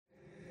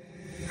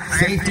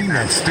Safety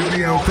Net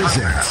Studio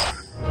presents.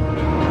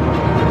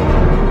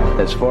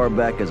 As far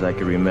back as I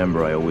can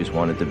remember, I always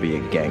wanted to be a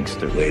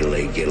gangster. Wait till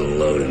they get a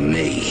load of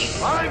me.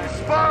 I'm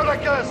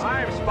Spartacus!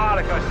 I'm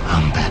Spartacus!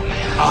 I'm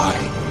Batman. I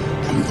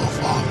am the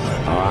Father.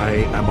 I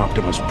am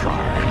Optimus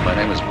Prime. My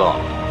name is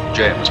Bond.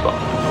 James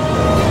Bond.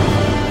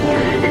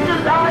 It's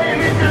alive!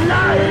 It's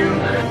alive!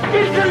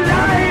 It's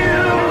alive!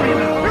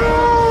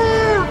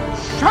 You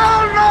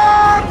shall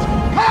not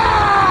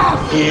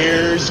pass!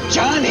 Here's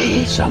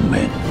Johnny. Some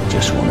men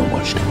just want to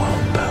watch the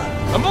world burn.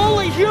 I'm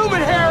only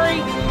human,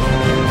 Harry!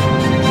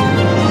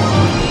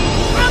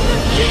 I'm the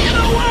king of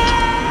the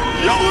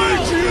world! Yo,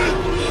 Adrian!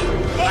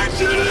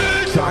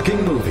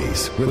 Talking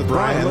Movies with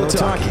Brian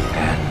Lotaki.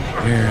 And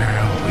here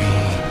we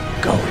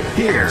go.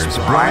 Here's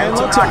Brian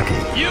Lotaki.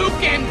 You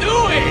can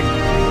do it!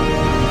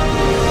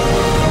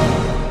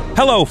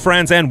 Hello,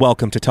 friends, and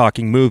welcome to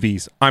Talking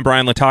Movies. I'm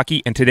Brian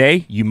Lotaki, and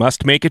today you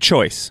must make a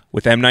choice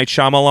with M. Night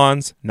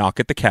Shyamalan's Knock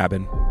at the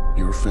Cabin.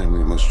 Your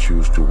family must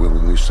choose to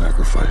willingly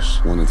sacrifice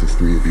one of the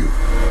three of you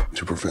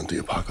to prevent the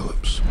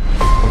apocalypse.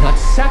 We're not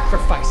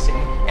sacrificing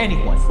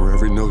anyone. For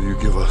every no you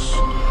give us,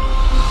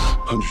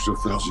 hundreds of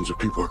thousands of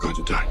people are going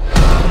to die.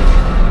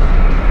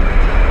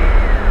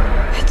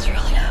 It's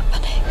really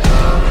happening.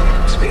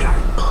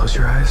 Sweetheart, close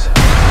your eyes.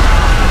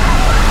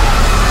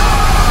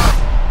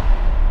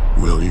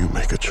 Will you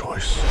make a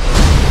choice?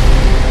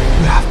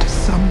 You have to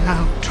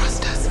somehow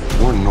trust us.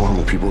 We're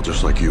normal people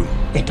just like you.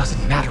 It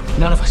doesn't matter.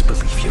 None of us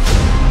believe you.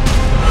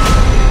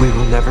 We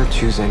will never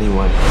choose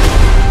anyone.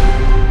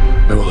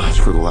 I will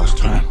ask for the last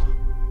time.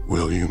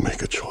 Will you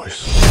make a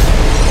choice?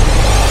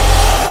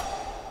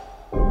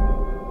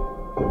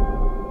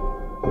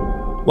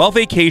 While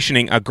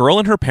vacationing, a girl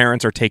and her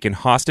parents are taken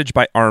hostage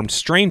by armed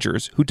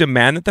strangers who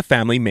demand that the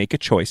family make a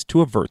choice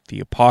to avert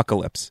the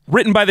apocalypse.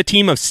 Written by the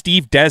team of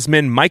Steve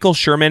Desmond, Michael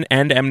Sherman,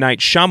 and M. Night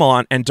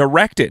Shyamalan, and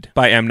directed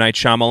by M. Night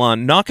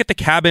Shyamalan, Knock at the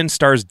Cabin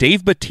stars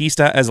Dave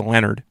Bautista as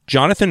Leonard,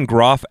 Jonathan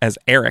Groff as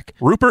Eric,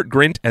 Rupert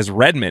Grint as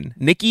Redmond,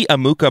 Nikki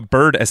Amuka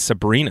Bird as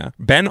Sabrina,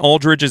 Ben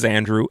Aldridge as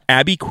Andrew,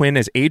 Abby Quinn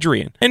as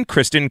Adrian, and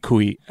Kristen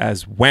Cui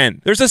as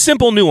Wen. There's a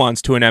simple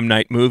nuance to an M.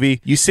 Night movie.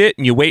 You sit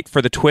and you wait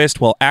for the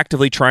twist while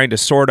actively trying to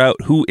sort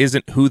out who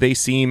isn't who they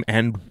seem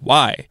and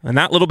why. And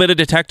that little bit of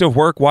detective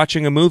work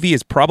watching a movie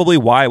is probably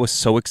why I was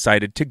so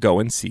excited to go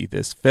and see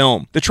this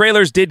film. The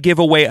trailers did give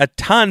away a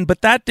ton,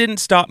 but that didn't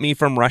stop me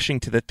from rushing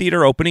to the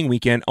theater opening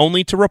weekend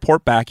only to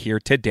report back here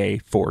today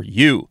for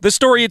you. The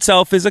story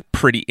itself is a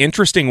pretty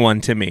interesting one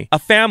to me. A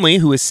family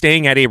who is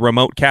staying at a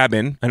remote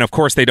cabin, and of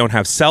course they don't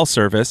have cell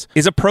service,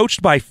 is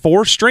approached by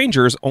four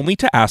strangers only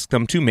to ask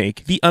them to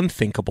make the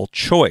unthinkable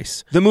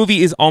choice. The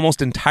movie is almost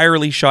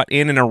entirely shot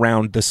in and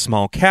around the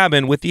small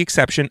cabin, with the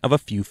exception of a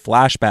few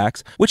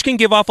flashbacks, which can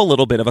give off a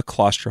little bit of a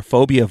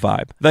claustrophobia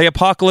vibe. The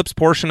apocalypse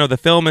portion of the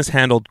film is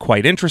handled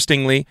quite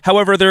interestingly.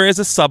 However, there is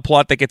a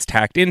subplot that gets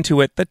tacked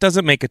into it that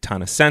doesn't make a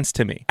ton of sense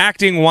to me.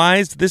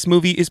 Acting-wise, this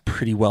movie is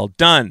pretty well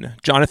done.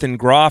 Jonathan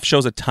Groff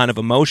shows a ton of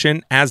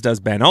emotion, as does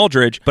Ben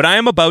Aldridge, but I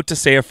am about to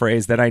say a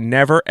phrase that I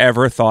never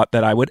ever thought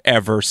that I would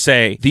ever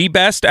say. The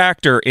best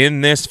actor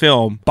in this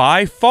film,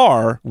 by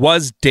far,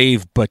 was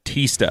Dave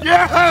Bautista.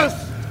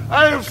 Yes!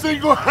 I have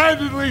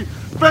single-handedly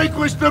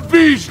vanquished the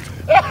beast!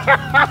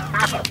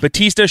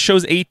 Bautista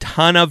shows a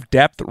ton of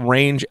depth,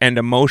 range, and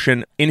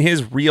emotion in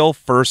his real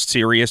first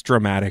serious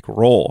dramatic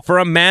role. For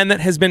a man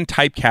that has been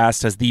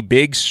typecast as the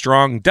big,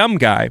 strong, dumb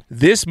guy,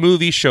 this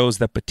movie shows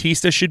that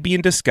Bautista should be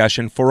in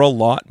discussion for a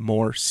lot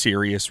more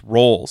serious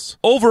roles.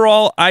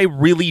 Overall, I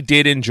really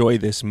did enjoy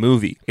this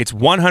movie. Its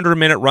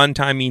 100-minute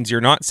runtime means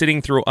you're not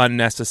sitting through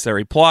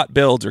unnecessary plot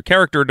builds or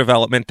character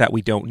development that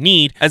we don't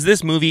need, as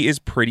this movie is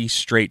pretty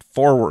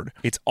straightforward.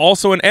 It's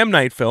also an M.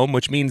 Night film,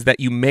 which means that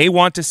you may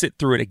want to sit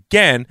through it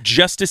again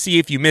just to see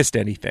if you missed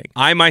anything.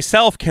 I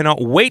myself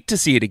cannot wait to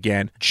see it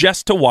again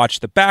just to watch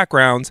the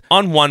backgrounds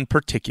on one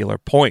particular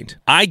point.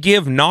 I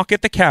give Knock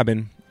at the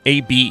Cabin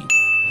a B.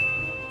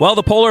 Well,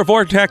 the polar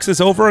vortex is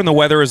over and the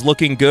weather is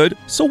looking good,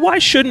 so why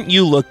shouldn't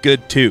you look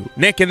good too?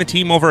 Nick and the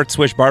team over at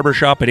Swish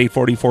Barbershop at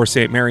 844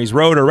 St. Mary's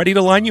Road are ready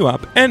to line you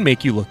up and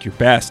make you look your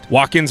best.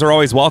 Walk-ins are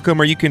always welcome,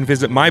 or you can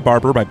visit my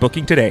barber by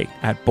booking today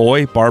at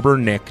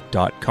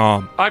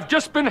boybarbernick.com. I've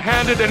just been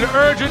handed an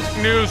urgent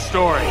news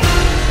story.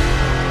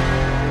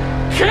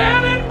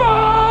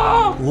 Cannonball!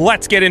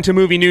 Let's get into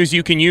movie news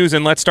you can use,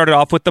 and let's start it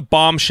off with the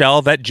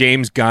bombshell that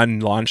James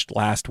Gunn launched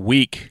last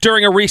week.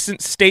 During a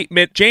recent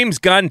statement, James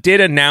Gunn did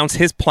announce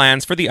his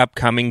plans for the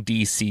upcoming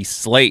DC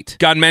slate.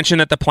 Gunn mentioned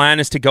that the plan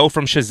is to go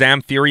from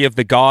Shazam! Fury of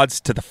the Gods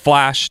to The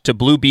Flash to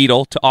Blue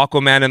Beetle to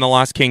Aquaman and the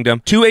Lost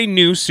Kingdom to a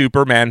new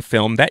Superman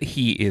film that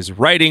he is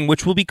writing,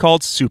 which will be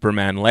called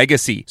Superman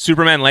Legacy.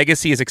 Superman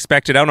Legacy is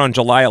expected out on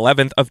July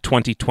 11th of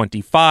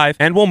 2025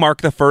 and will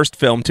mark the first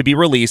film to be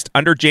released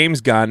under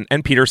James Gunn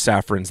and Peter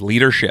Safran's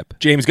leadership.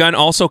 James Gunn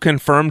also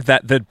confirmed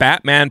that The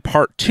Batman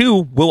Part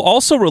 2 will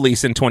also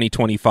release in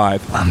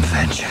 2025. I'm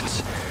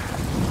vengeance.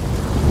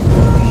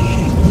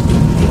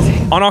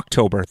 on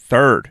October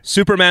 3rd.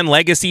 Superman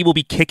Legacy will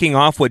be kicking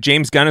off what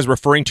James Gunn is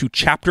referring to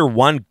Chapter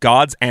 1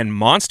 Gods and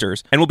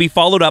Monsters, and will be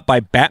followed up by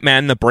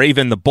Batman the Brave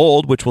and the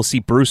Bold, which will see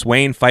Bruce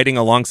Wayne fighting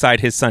alongside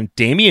his son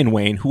Damian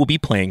Wayne, who will be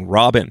playing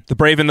Robin. The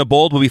Brave and the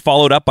Bold will be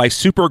followed up by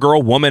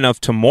Supergirl Woman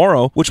of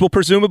Tomorrow, which will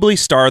presumably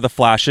star the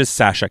Flash's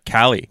Sasha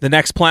Calle. The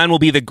next plan will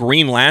be the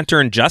Green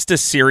Lantern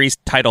Justice series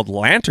titled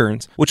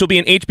Lanterns, which will be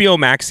an HBO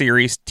Max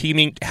series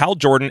teaming Hal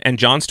Jordan and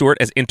Jon Stewart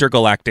as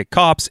intergalactic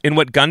cops in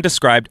what Gunn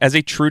described as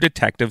a True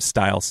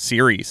Detective-style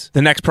series.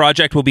 The next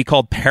project will be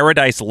called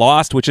Paradise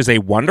Lost, which is a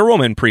Wonder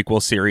Woman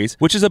prequel series,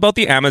 which is about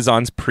the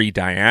Amazons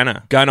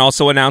pre-Diana. Gunn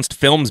also announced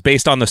films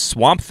based on the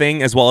Swamp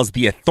Thing as well as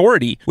The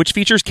Authority, which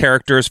features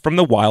characters from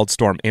the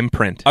Wildstorm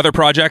imprint. Other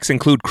projects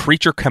include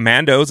Creature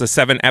Commandos, a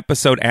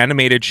 7-episode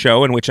animated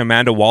show in which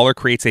Amanda Waller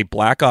creates a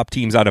black op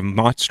teams out of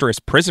monstrous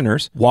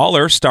prisoners.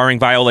 Waller, starring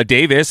Viola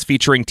Davis,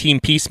 featuring Team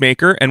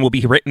Peacemaker and will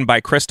be written by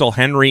Crystal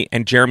Henry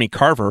and Jeremy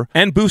Carver.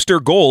 And Booster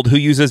Gold, who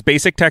uses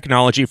basic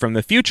technology from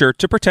the future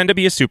to pretend to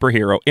be a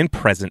superhero in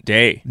present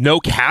day. No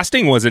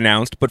casting was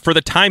announced, but for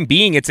the time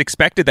being, it's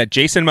expected that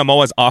Jason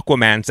Momoa's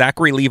Aquaman,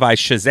 Zachary Levi's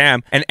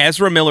Shazam, and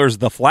Ezra Miller's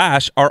The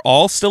Flash are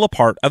all still a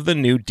part of the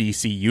new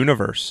DC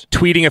universe.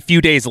 Tweeting a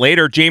few days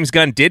later, James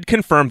Gunn did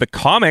confirm the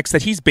comics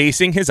that he's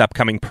basing his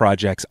upcoming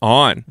projects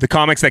on. The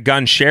comics that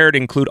Gunn shared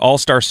include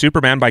All-Star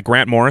Superman by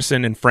Grant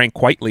Morrison and Frank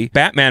Quitely,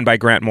 Batman by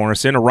Grant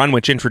Morrison, a run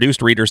which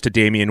introduced readers to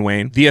Damian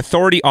Wayne, The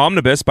Authority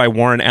Omnibus by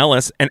Warren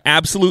Ellis, and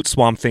Absolute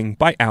Swamp Thing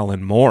by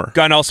Alan Moore.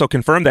 Gunn also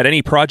confirmed that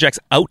any projects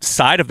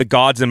outside of the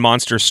Gods and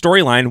Monsters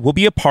storyline will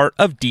be a part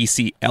of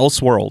DC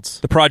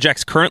Elseworlds. The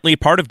projects currently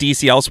part of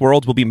DC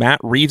Elseworlds will be Matt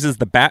Reeves'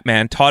 The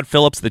Batman, Todd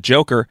Phillips' The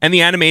Joker, and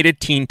the animated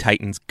Teen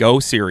Titans Go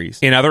series.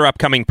 In other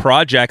upcoming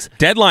projects,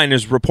 Deadline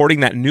is reporting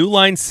that New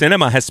Line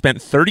Cinema has spent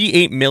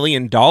 $38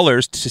 million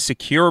to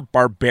secure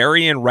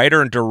Barbarian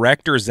writer and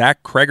director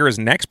Zach Kreger's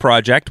next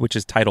project, which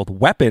is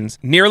titled Weapons,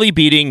 nearly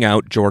beating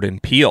out Jordan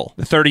Peele.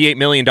 The $38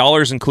 million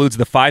includes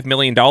the $5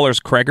 million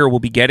Kreger will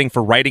be getting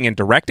for writing and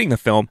directing the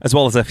film, as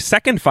well as a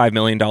second $5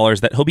 million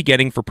that he'll be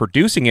getting for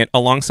producing it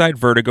alongside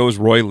Vertigo's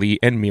Roy Lee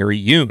and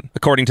Miri Yoon.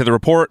 According to the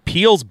report,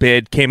 Peele's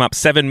bid came up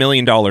 $7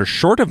 million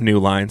short of New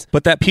Lines,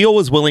 but that Peele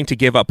was willing to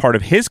give up part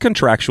of his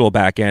contractual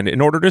back end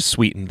in order to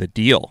sweeten the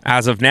deal.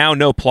 As of now,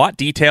 no plot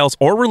details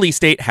or release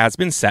date has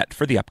been set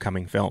for the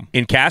upcoming film.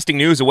 In casting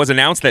news, it was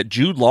announced that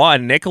Jude Law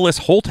and Nicholas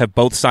Hoult have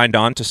both signed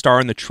on to star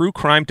in the true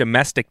crime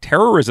domestic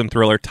terrorism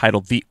thriller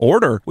titled The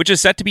Order, which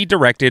is set to be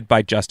directed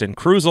by Justin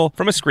Krusel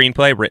from a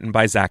screenplay written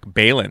by Zach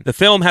Balin. The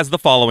film has the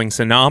following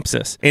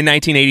synopsis. In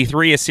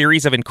 1983, a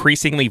series of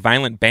increasingly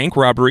violent bank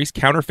robberies,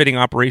 counterfeiting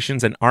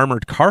operations, and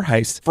armored car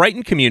heists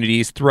frightened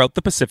communities throughout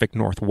the Pacific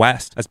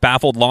Northwest. As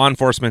baffled law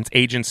enforcement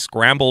agents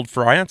scrambled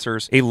for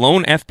answers, a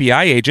lone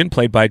FBI agent,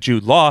 played by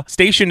Jude Law,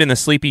 stationed in the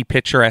sleepy,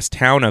 picturesque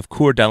town of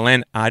Coeur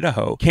d'Alene,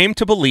 Idaho, came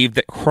to believe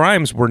that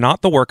crimes were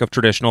not the work of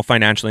traditional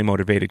financially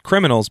motivated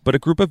criminals, but a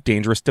group of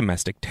dangerous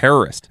domestic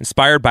terrorists.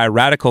 Inspired by a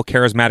radical,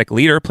 charismatic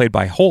leader, played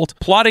by Holt,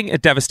 plotting a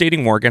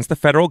devastating war against the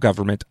federal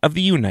government of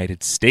the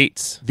United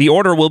States. The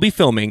Order will be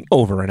filming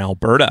over in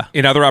Alberta.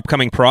 In other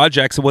upcoming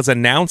projects, it was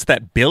announced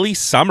that Billy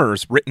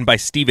Summers, written by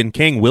Stephen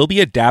King, will be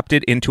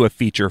adapted into a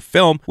feature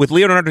film, with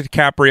Leonardo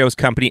DiCaprio's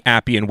company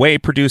Appian Way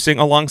producing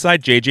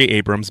alongside J.J.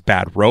 Abrams'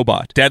 Bad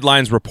Robot.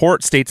 Deadline's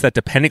report states that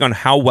depending on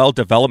how well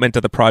development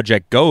of the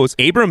project goes,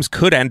 Abrams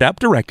could end up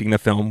directing the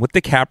film, with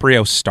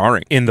DiCaprio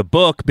starring. In the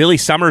book, Billy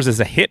Summers is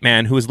a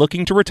hitman who is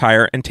looking to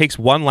retire and takes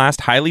one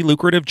last highly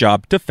lucrative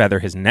job to feather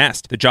his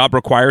nest. The job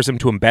requires him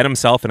to embed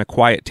himself in a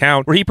quiet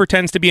town where he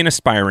pretends to be an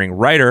aspiring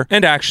writer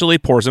and actually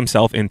pours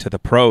himself into the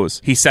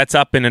prose. He sets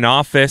up in an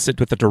office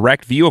with a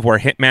direct view of where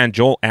hitman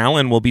Joel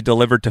Allen will be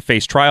delivered to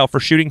face trial for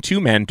shooting two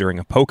men during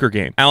a poker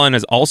game. Allen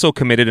has also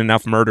committed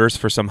enough murders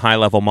for some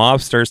high-level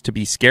mobsters to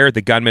be scared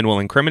the gunman will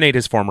incriminate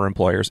his former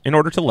employers in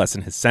order to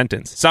lessen his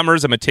sentence.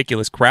 Summers, a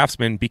meticulous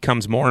craftsman,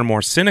 becomes more and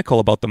more cynical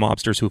about the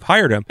mobsters who've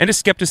hired him, and his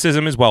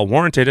skepticism is well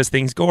warranted as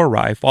things go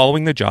awry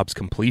following the job's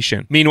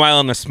completion. Meanwhile,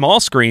 on the small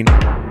screen,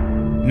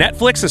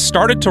 Netflix has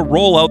started to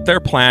roll out their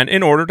plan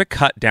in order to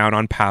cut down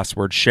on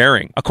password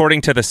sharing.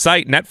 According to the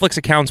site, Netflix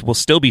accounts will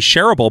still be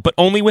shareable, but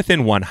only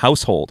within one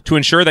household. To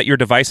ensure that your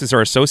devices are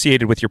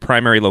associated with your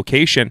primary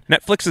location,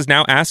 Netflix is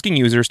now asking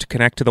users to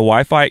connect to the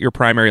Wi-Fi at your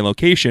primary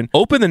location,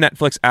 open the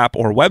Netflix app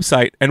or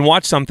website, and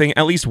watch something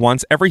at least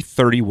once every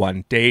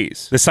 31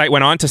 days. The site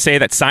went on to say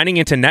that signing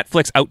into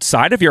Netflix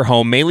outside of your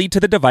home may lead to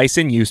the device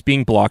in use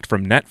being blocked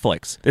from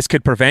Netflix. This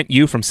could prevent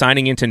you from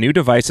signing into new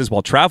devices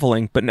while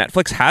traveling, but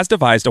Netflix has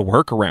devised a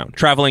workaround.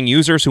 Traveling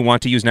users who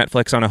want to use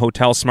Netflix on a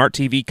hotel, smart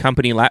TV,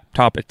 company,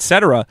 laptop,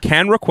 etc.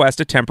 can request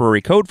a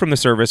temporary code from the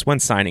service when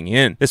signing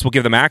in. This will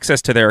give them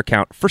access to their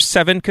account for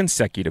 7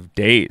 consecutive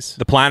days.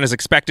 The plan is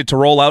expected to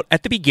roll out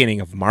at the beginning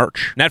of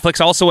March.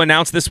 Netflix also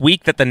announced this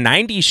week that the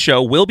 90s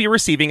show will be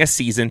receiving a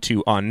season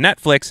 2 on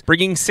Netflix,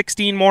 bringing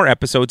 16 more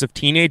episodes of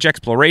teenage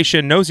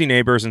exploration, nosy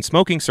neighbors, and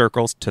smoking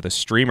circles to the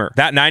streamer.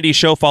 That 90s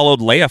show followed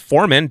Leia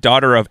Foreman,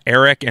 daughter of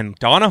Eric and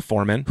Donna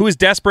Foreman, who is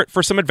desperate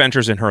for some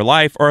adventures in her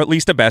life, or at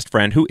least a best friend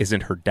boyfriend who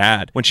isn't her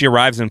dad. When she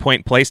arrives in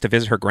Point Place to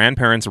visit her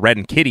grandparents, Red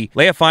and Kitty,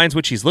 Leia finds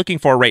what she's looking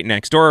for right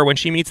next door when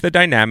she meets the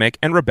dynamic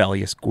and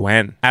rebellious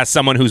Gwen. As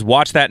someone who's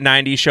watched that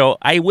 90s show,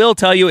 I will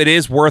tell you it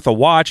is worth a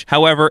watch.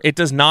 However, it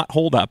does not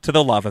hold up to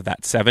the love of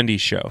that 70s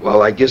show.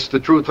 Well, I guess the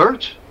truth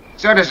hurts.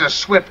 So does a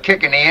swift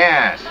kick in the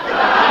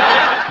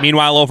ass.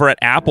 Meanwhile, over at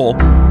Apple,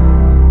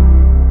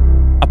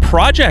 a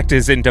project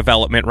is in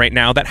development right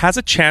now that has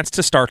a chance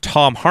to star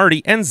Tom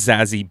Hardy and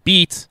Zazie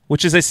Beetz,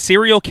 which is a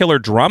serial killer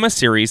drama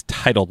series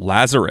titled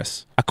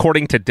Lazarus.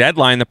 According to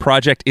Deadline, the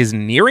project is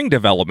nearing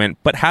development,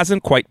 but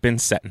hasn't quite been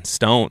set in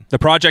stone. The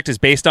project is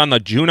based on the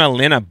Juna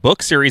Linna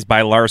book series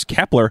by Lars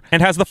Kepler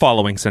and has the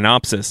following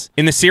synopsis.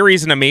 In the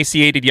series, an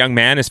emaciated young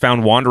man is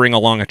found wandering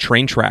along a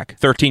train track.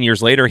 13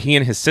 years later, he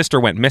and his sister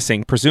went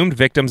missing, presumed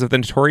victims of the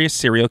notorious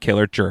serial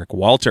killer Jurek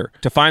Walter.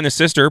 To find the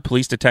sister,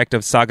 police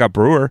detective Saga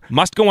Brewer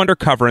must go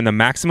undercover in the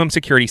maximum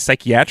security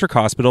psychiatric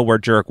hospital where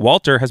Jurek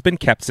Walter has been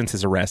kept since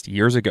his arrest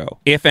years ago.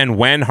 If and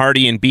when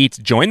Hardy and Beetz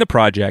join the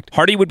project,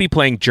 Hardy would be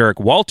playing Jurek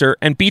Walter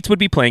and Beetz would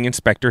be playing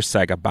Inspector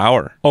Saga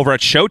Bauer. Over at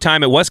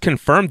Showtime, it was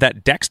confirmed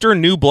that Dexter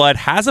New Blood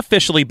has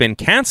officially been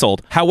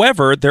cancelled.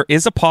 However, there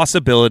is a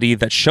possibility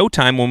that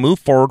Showtime will move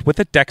forward with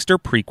a Dexter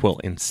prequel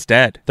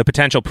instead. The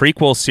potential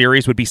prequel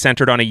series would be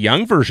centered on a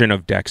young version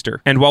of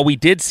Dexter. And while we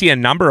did see a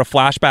number of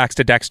flashbacks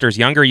to Dexter's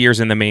younger years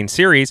in the main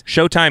series,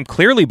 Showtime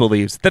clearly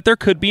believes that there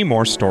could be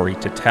more story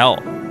to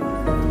tell.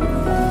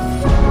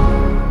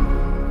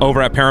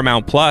 Over at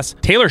Paramount Plus,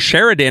 Taylor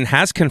Sheridan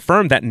has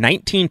confirmed that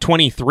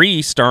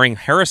 1923, starring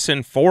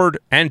Harrison Ford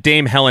and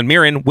Dame Helen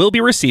Mirren, will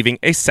be receiving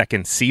a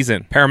second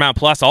season. Paramount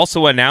Plus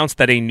also announced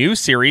that a new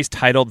series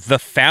titled The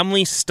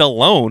Family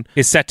Stallone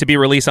is set to be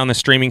released on the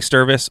streaming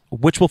service,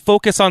 which will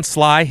focus on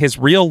Sly, his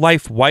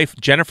real-life wife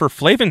Jennifer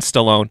Flavin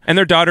Stallone, and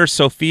their daughters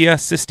Sophia,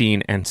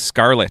 Sistine, and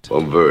Scarlett.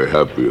 I'm very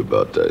happy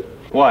about that.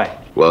 Why?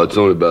 Well, it's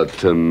only about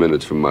 10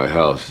 minutes from my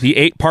house. The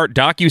 8-part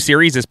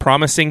docuseries is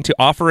promising to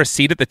offer a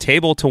seat at the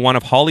table to one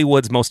of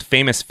Hollywood's most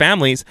famous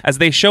families as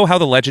they show how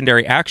the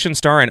legendary action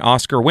star and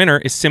Oscar winner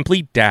is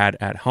simply dad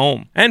at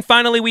home. And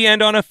finally, we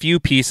end on a few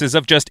pieces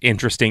of just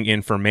interesting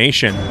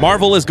information.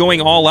 Marvel is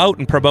going all out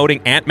in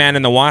promoting Ant-Man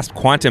and the Wasp: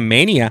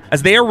 Quantumania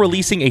as they are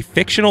releasing a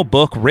fictional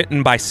book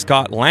written by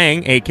Scott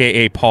Lang,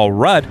 aka Paul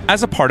Rudd,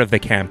 as a part of the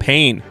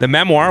campaign. The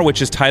memoir,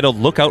 which is titled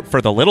Look Out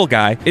for the Little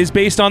Guy, is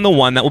based on the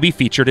one that will be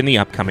featured in the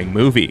upcoming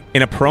movie.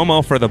 In a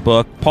promo for the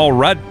book, Paul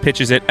Rudd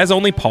pitches it as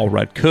only Paul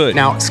Rudd could.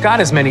 Now, Scott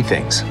is many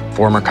things.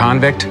 Former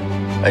convict,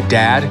 a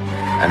dad,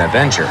 an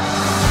Avenger.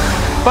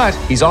 But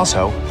he's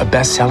also a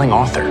best-selling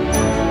author.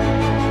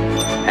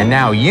 And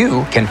now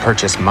you can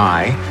purchase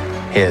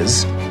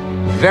his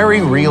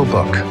very real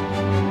book,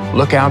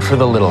 Look Out for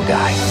the Little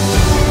Guy.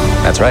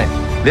 That's right.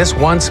 This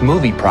once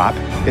movie prop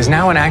is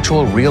now an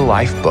actual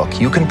real-life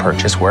book you can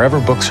purchase wherever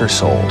books are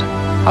sold.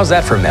 How's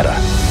that for meta?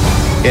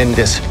 In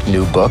this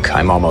new book,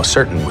 I'm almost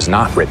certain was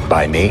not written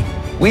by me,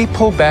 we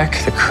pull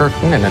back the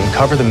curtain and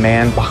uncover the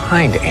man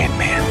behind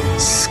Ant-Man,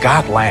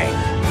 Scott Lang.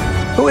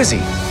 Who is he?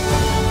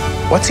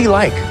 What's he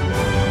like?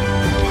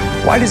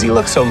 Why does he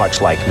look so much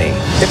like me?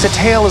 It's a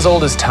tale as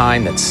old as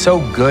time that's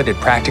so good it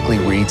practically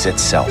reads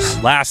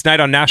itself. Last night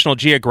on National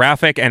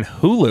Geographic and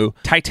Hulu,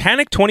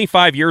 Titanic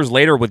 25 years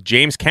later with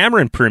James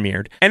Cameron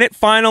premiered, and it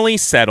finally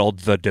settled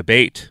the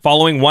debate.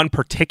 Following one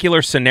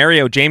particular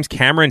scenario, James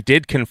Cameron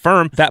did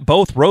confirm that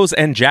both Rose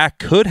and Jack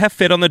could have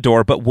fit on the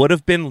door but would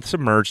have been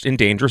submerged in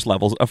dangerous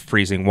levels of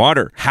freezing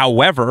water.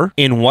 However,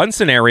 in one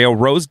scenario,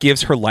 Rose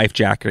gives her life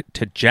jacket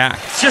to Jack.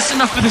 It's just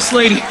enough for this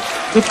lady.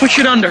 We'll push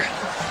it under.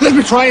 Let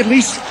me try at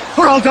least,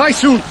 or I'll die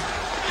soon.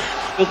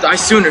 You'll die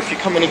sooner if you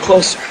come any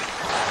closer.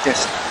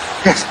 Yes,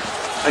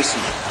 I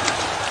see.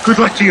 Good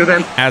luck to you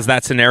then. As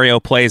that scenario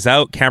plays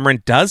out,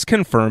 Cameron does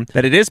confirm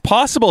that it is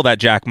possible that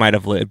Jack might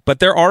have lived, but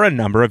there are a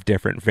number of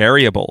different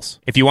variables.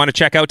 If you want to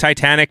check out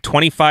Titanic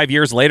 25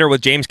 years later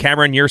with James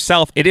Cameron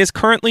yourself, it is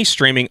currently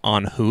streaming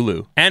on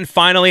Hulu. And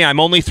finally, I'm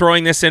only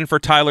throwing this in for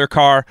Tyler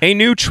Carr. A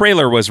new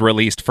trailer was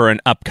released for an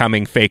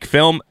upcoming fake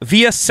film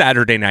via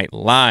Saturday Night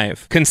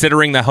Live.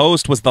 Considering the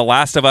host was The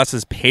Last of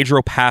Us's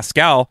Pedro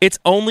Pascal, it's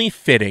only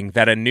fitting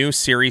that a new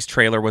series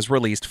trailer was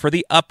released for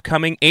the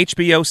upcoming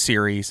HBO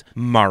series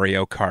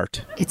Mario Kart.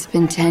 It's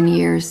been 10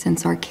 years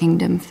since our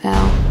kingdom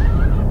fell.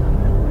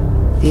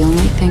 The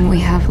only thing we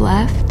have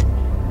left?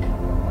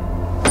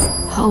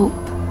 Hope.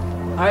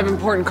 I have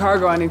important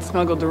cargo I need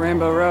smuggled to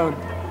Rainbow Road.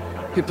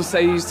 People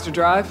say you used to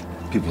drive?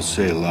 People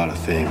say a lot of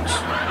things.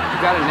 You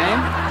got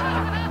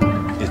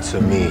a name? It's a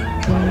me.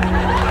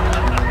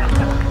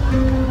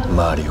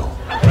 Mario.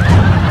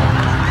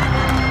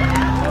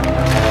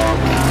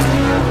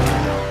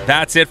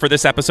 That's it for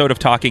this episode of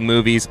Talking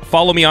Movies.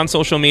 Follow me on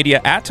social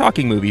media at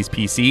Talking Movies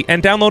PC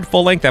and download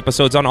full-length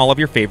episodes on all of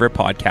your favorite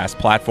podcast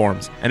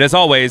platforms. And as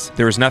always,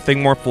 there is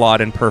nothing more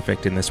flawed and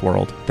perfect in this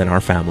world than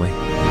our family.